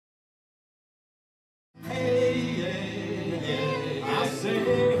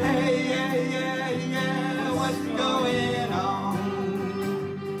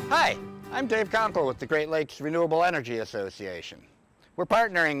I'm Dave Konkle with the Great Lakes Renewable Energy Association. We're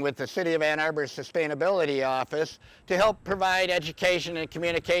partnering with the City of Ann Arbor's Sustainability Office to help provide education and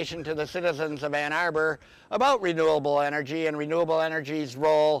communication to the citizens of Ann Arbor about renewable energy and renewable energy's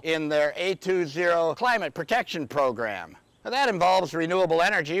role in their A20 climate protection program. Now, that involves renewable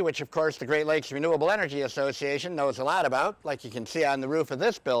energy, which of course the Great Lakes Renewable Energy Association knows a lot about, like you can see on the roof of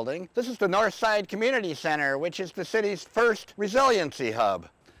this building. This is the Northside Community Center, which is the city's first Resiliency Hub.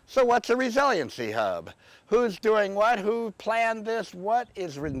 So what's a Resiliency Hub? Who's doing what? Who planned this? What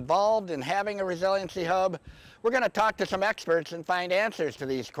is involved in having a Resiliency Hub? We're going to talk to some experts and find answers to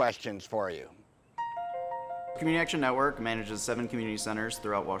these questions for you. Community Action Network manages 7 community centers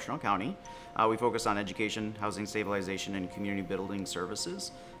throughout Washtenaw County. We focus on education, housing stabilization, and community building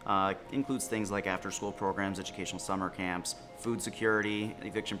services. Includes things like after-school programs, educational summer camps, food security,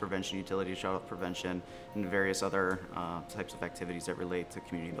 eviction prevention, utility shut-off prevention, and various other types of activities that relate to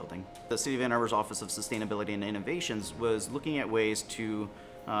community building. The City of Ann Arbor's Office of Sustainability and Innovations was looking at ways to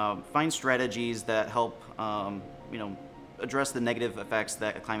find strategies that help address the negative effects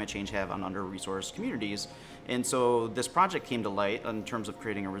that climate change have on under-resourced communities. And so this project came to light in terms of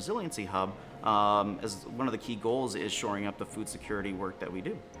creating a resiliency hub, as one of the key goals is shoring up the food security work that we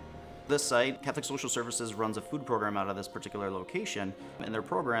do. This site, Catholic Social Services runs a food program out of this particular location, and their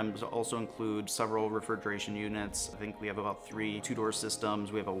programs also include several refrigeration units. I think we have about 3 two-door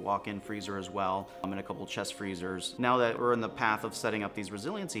systems. We have a walk-in freezer as well, and a couple chest freezers. Now that we're in the path of setting up these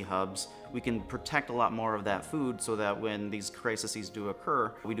resiliency hubs, we can protect a lot more of that food so that when these crises do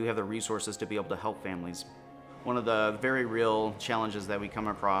occur, we do have the resources to be able to help families. One of the very real challenges that we come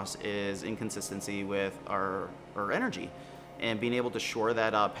across is inconsistency with our energy. And being able to shore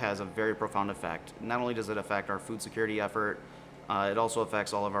that up has a very profound effect. Not only does it affect our food security effort, it also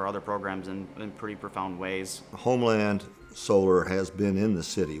affects all of our other programs in pretty profound ways. Homeland Solar has been in the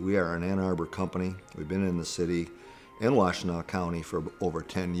city. We are an Ann Arbor company. We've been in the city in Washtenaw County for over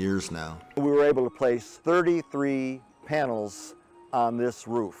 10 years now. We were able to place 33 panels on this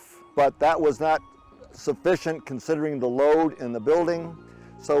roof, but that was not sufficient considering the load in the building.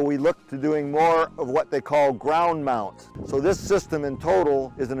 So we looked to doing more of what they call ground mount. So this system in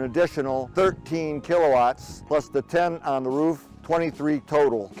total is an additional 13 kilowatts plus the 10 on the roof, 23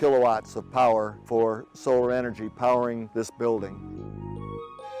 total kilowatts of power for solar energy powering this building.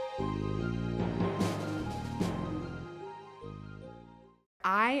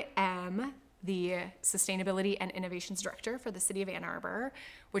 I am the Sustainability and Innovations Director for the City of Ann Arbor,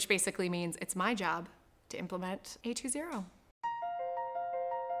 which basically means it's my job to implement A20.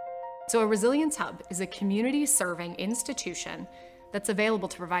 So a Resilience Hub is a community-serving institution that's available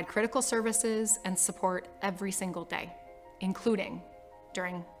to provide critical services and support every single day, including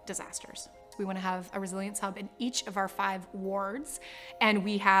during disasters. We want to have a Resilience Hub in each of our 5 wards, and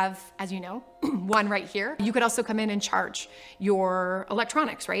we have, as you know, one right here. You could also come in and charge your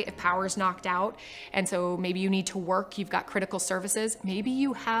electronics, right? If power is knocked out, and so maybe you need to work, you've got critical services, maybe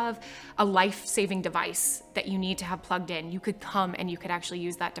you have a life-saving device that you need to have plugged in. You could come and you could actually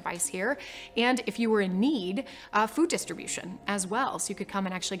use that device here. And if you were in need, food distribution as well. So you could come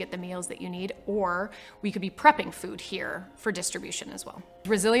and actually get the meals that you need, or we could be prepping food here for distribution as well.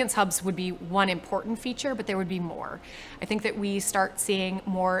 Resilience Hubs would be one important feature, but there would be more. I think that we start seeing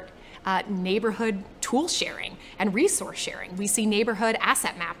more neighborhood tool sharing and resource sharing. We see neighborhood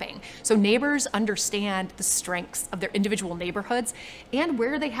asset mapping. So neighbors understand the strengths of their individual neighborhoods and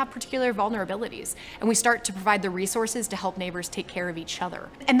where they have particular vulnerabilities. And we start to provide the resources to help neighbors take care of each other.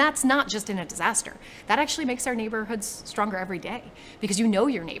 And that's not just in a disaster. That actually makes our neighborhoods stronger every day because you know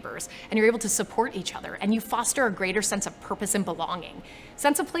your neighbors and you're able to support each other and you foster a greater sense of purpose and belonging.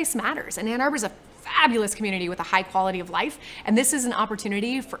 Sense of place matters, and Ann Arbor is a fabulous community with a high quality of life, and this is an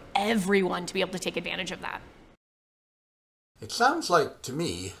opportunity for everyone to be able to take advantage of that. It sounds like, to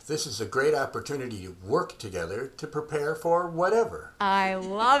me, this is a great opportunity to work together to prepare for whatever. I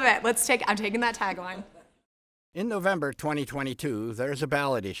love it. I'm taking that tagline. In November 2022, there's a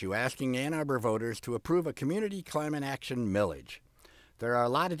ballot issue asking Ann Arbor voters to approve a community climate action millage. There are a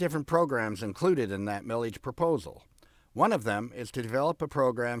lot of different programs included in that millage proposal. One of them is to develop a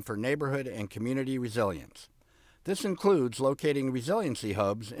program for neighborhood and community resilience. This includes locating resiliency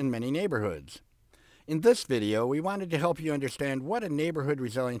hubs in many neighborhoods. In this video, we wanted to help you understand what a neighborhood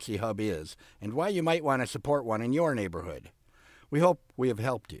resiliency hub is and why you might want to support one in your neighborhood. We hope we have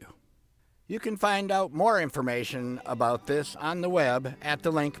helped you. You can find out more information about this on the web at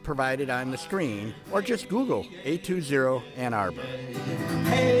the link provided on the screen, or just Google A20 Ann Arbor.